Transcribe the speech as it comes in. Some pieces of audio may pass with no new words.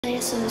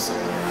dresses.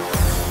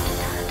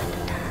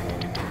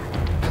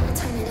 I'ma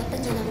turn it up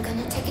and then I'm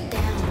gonna take it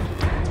down.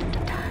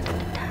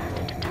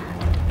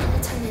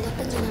 I'ma turn it up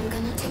and then I'm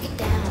gonna take it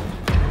down.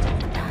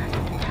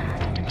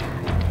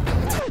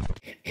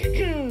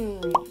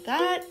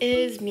 That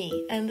is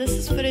me, and this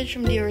is footage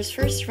from Dior's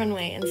first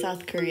runway in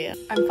South Korea.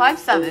 I'm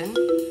 5'7",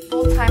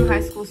 full-time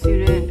high school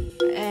student,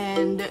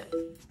 and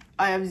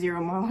I have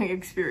zero modeling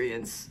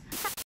experience.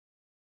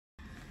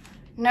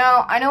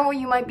 Now, I know what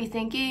you might be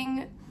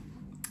thinking.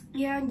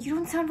 Yeah, you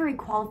don't sound very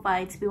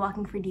qualified to be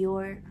walking for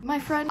Dior. My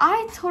friend,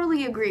 I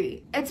totally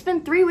agree. It's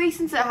been 3 weeks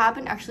since it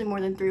happened, actually more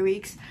than 3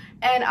 weeks,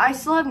 and I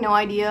still have no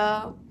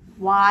idea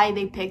why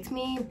they picked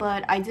me,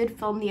 but I did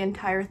film the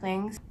entire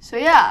thing. So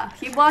yeah,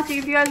 keep watching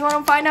if you guys want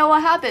to find out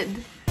what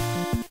happened.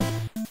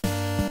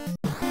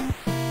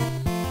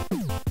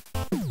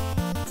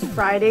 It's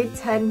Friday,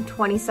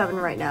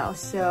 10:27 right now,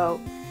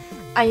 so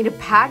I need to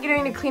pack and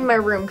I need to clean my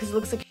room because it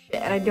looks like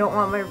shit and I don't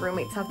want my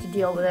roommates to have to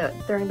deal with it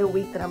during the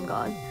week that I'm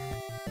gone.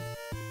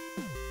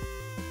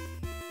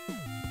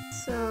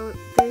 So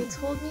they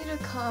told me to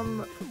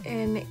come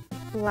in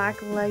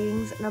black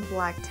leggings and a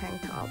black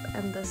tank top,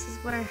 and this is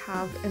what I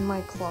have in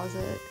my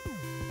closet,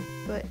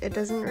 but it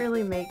doesn't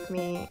really make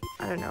me,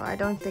 I don't know, I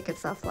don't think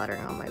it's that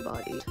flattering on my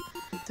body.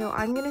 So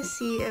I'm gonna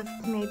see if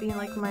maybe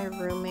like my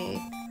roommate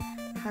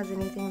has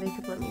anything they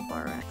could let me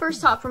borrow. First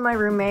top from my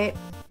roommate,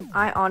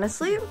 I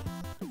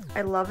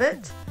love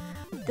it.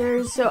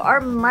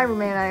 My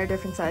roommate and I are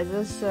different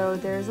sizes, so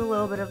there's a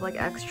little bit of like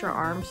extra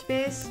arm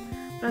space,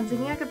 but I'm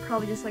thinking I could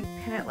probably just like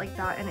pin it like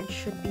that and it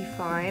should be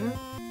fine.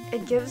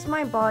 It gives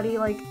my body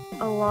like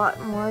a lot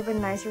more of a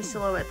nicer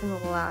silhouette than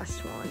the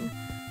last one.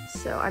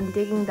 So I'm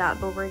digging that,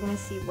 but we're gonna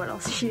see what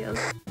else she has.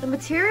 The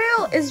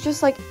material is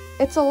just like,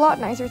 it's a lot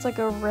nicer. It's like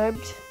a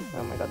ribbed,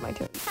 oh my god, my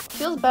toe. It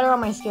feels better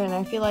on my skin, and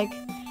I feel like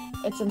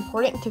it's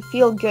important to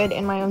feel good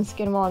in my own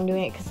skin while I'm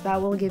doing it because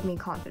that will give me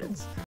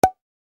confidence.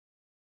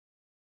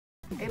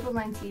 April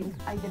 19th,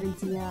 I get a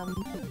DM,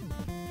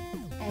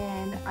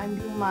 and I'm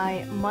doing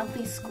my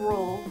monthly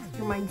scroll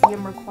through my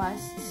DM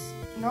requests.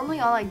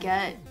 Normally all I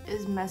get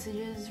is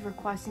messages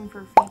requesting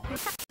for free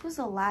pics. This was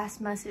the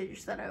last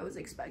message that I was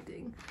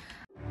expecting.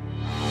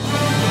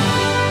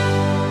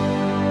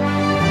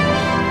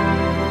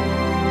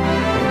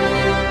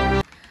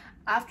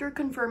 After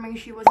confirming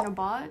she wasn't a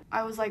bot,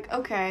 I was like,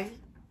 okay,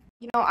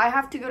 you know, I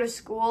have to go to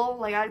school,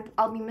 like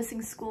I'll be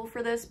missing school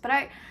for this, but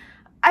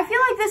I feel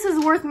like this is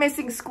worth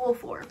missing school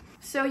for.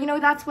 So, you know,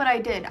 that's what I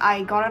did.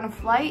 I got on a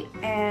flight,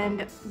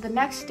 and the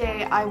next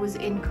day I was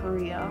in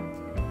Korea.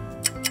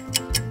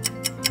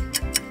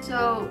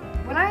 So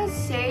when I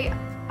say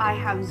I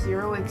have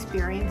zero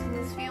experience in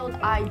this field,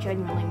 I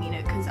genuinely mean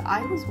it, because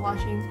I was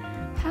watching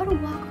how to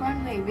walk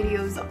runway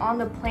videos on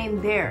the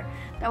plane there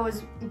that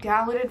was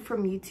downloaded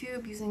from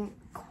YouTube using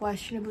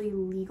questionably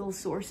legal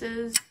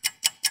sources.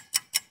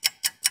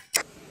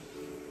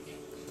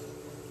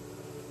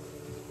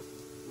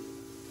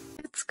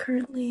 It's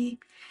currently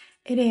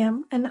 8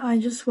 AM and I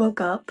just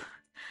woke up.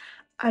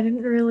 I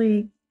didn't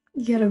really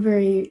get a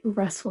very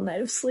restful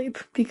night of sleep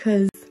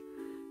because,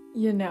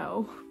 you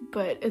know,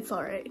 but it's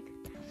alright.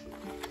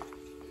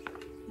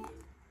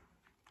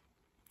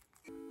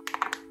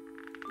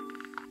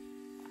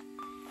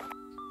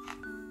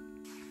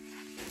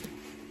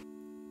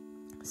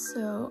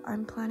 So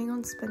I'm planning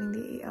on spending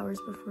the 8 hours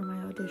before my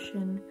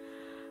audition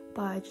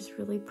by just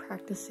really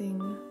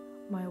practicing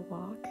my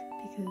walk,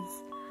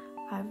 because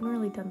I haven't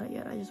really done that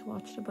yet. I just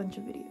watched a bunch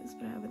of videos,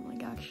 but I haven't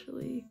like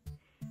actually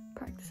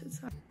practiced it.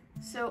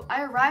 So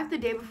I arrived the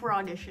day before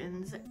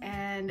auditions,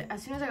 and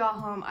as soon as I got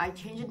home, I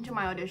changed into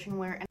my audition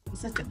wear and I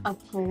started to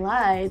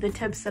apply the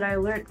tips that I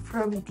learned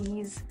from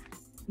these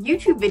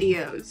YouTube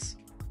videos.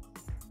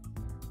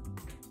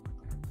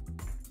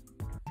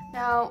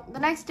 Now, the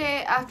next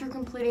day, after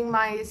completing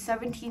my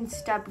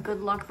 17-step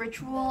good luck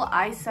ritual,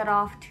 I set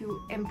off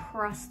to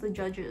impress the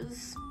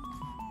judges.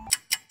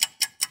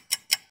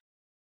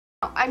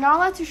 I'm not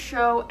allowed to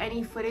show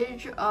any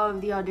footage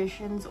of the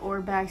auditions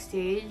or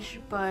backstage,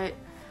 but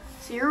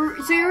so you're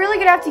really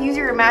gonna have to use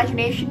your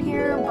imagination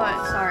here,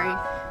 but sorry.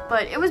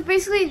 But it was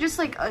basically just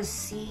like a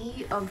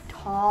sea of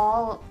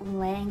tall,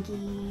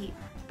 lanky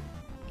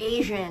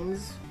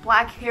Asians,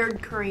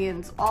 black-haired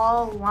Koreans,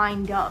 all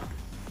lined up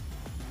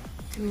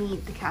to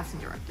meet the casting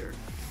director.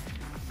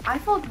 I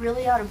felt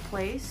really out of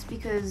place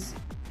because,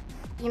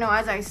 you know,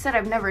 as I said,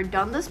 I've never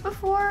done this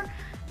before,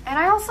 and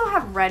I also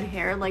have red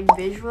hair. Like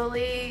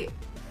visually,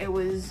 it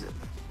was,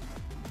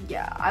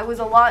 yeah, I was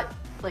a lot,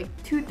 like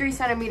 2-3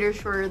 centimeters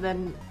shorter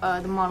than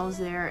the models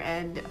there,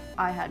 and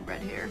I had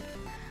red hair.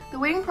 The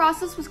waiting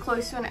process was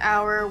close to an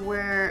hour,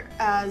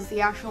 whereas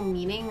the actual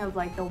meeting of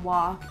like the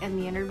walk and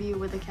the interview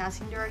with the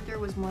casting director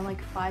was more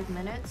like 5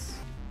 minutes.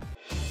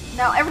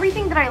 Now,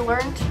 everything that I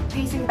learned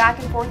pacing back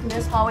and forth in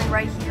this hallway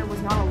right here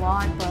was not a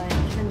lot, but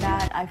even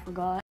that I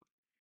forgot.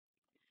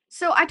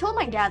 So I told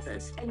my dad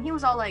this, and he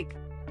was all like,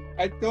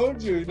 I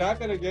told you, you're not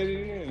gonna get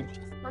it in.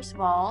 first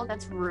of all,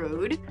 that's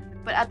rude,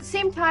 but at the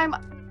same time,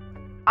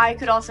 I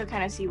could also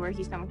kind of see where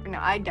he's coming from.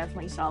 Now, I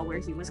definitely saw where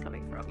he was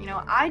coming from. You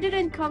know, I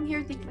didn't come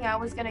here thinking I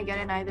was gonna get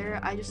in either.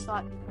 I just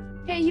thought,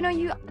 hey, you know,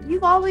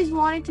 you've always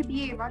wanted to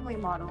be a runway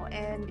model,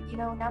 and you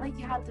know, now that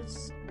you have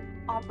this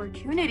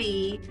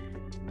opportunity,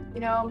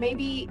 you know,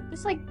 maybe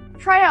just like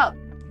try out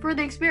for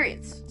the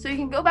experience. So you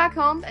can go back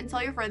home and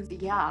tell your friends,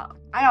 yeah,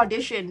 I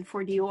auditioned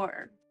for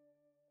Dior.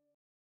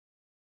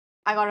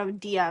 I got a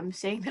DM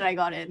saying that I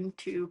got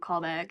into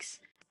callbacks.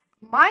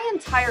 My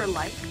entire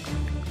life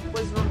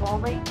was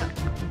revolving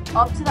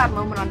up to that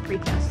moment on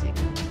pre-casting.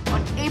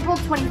 On April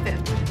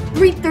 25th,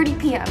 3:30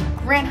 p.m.,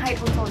 Grand Hyatt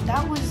Hotel.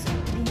 That was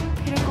the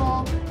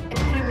pinnacle,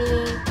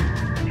 epitome,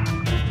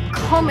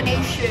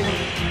 culmination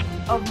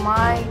of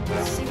my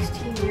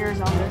 16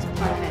 years on this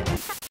planet.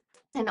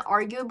 And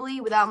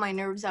arguably, without my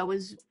nerves, that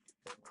was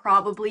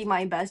probably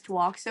my best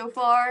walk so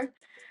far.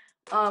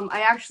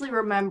 I actually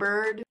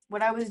remembered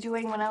what I was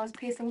doing when I was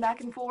pacing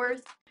back and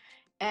forth,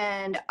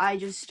 and I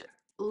just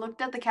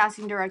looked at the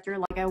casting director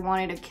like I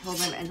wanted to kill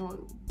them and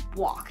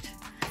walked.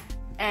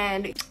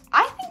 And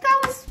I think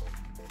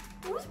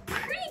it was a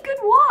pretty good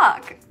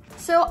walk.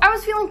 So I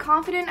was feeling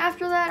confident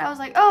after that. I was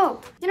like, oh,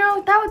 you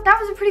know, that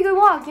was a pretty good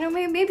walk. You know,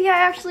 maybe I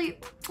actually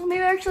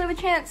have a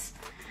chance.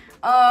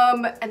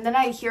 And then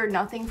I hear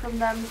nothing from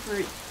them for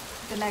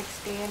the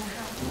next day and a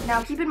half.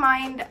 Now keep in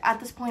mind, at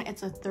this point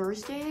it's a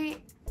Thursday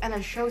and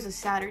the show's a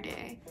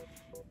Saturday.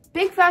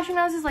 Big fashion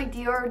houses like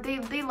Dior,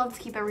 they love to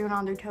keep everyone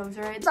on their toes,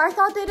 right? So I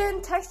thought they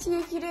didn't text you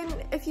if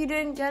you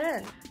didn't get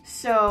in.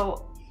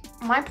 So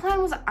my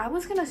plan was I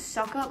was gonna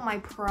suck up my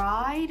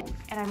pride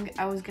and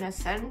I was gonna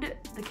send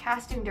the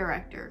casting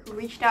director who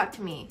reached out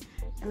to me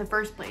in the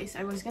first place.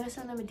 I was gonna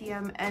send them a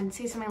DM and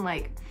say something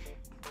like,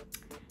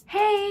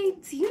 hey,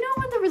 do you know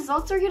when the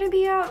results are gonna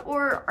be out,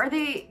 or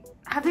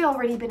have they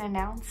already been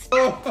announced?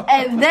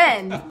 And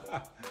then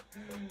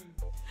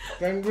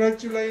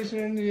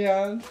congratulations,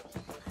 Ian.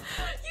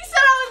 You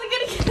said I wasn't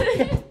gonna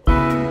get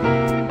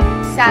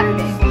it.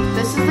 Saturday.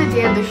 This is the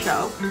day of the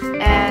show,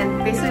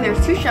 and basically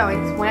there's two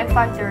showings, one at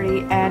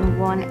 5:30 and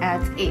one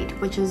at 8,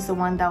 which is the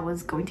one that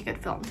was going to get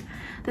filmed.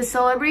 The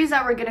celebrities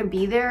that were gonna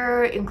be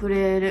there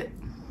included,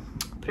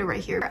 put it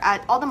right here,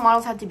 all the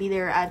models had to be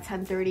there at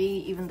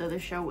 10:30, even though the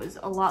show was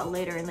a lot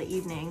later in the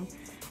evening.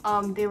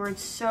 They were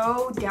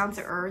so down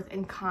to earth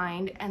and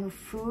kind, and the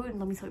food,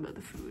 let me tell you about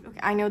the food. Okay,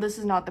 I know this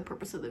is not the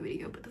purpose of the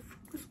video, but the food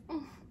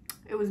was,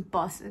 it was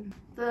bussin'.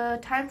 The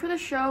time for the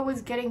show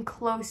was getting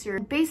closer.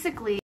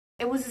 Basically,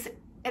 it was this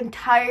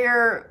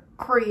entire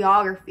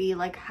choreography,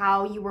 like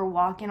how you were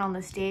walking on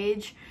the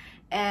stage,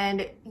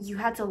 and you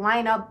had to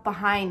line up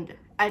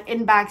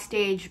in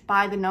backstage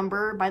by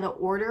the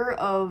order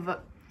of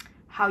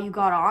how you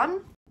got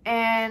on.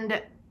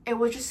 And it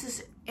was just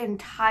this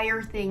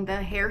entire thing. The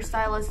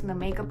hairstylist and the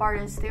makeup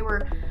artist, they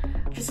were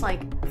just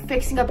like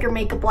fixing up your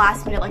makeup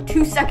last minute, like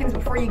 2 seconds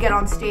before you get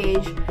on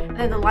stage, and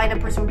then the lineup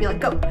person would be like,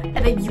 go,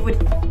 and then you would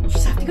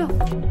just have to go.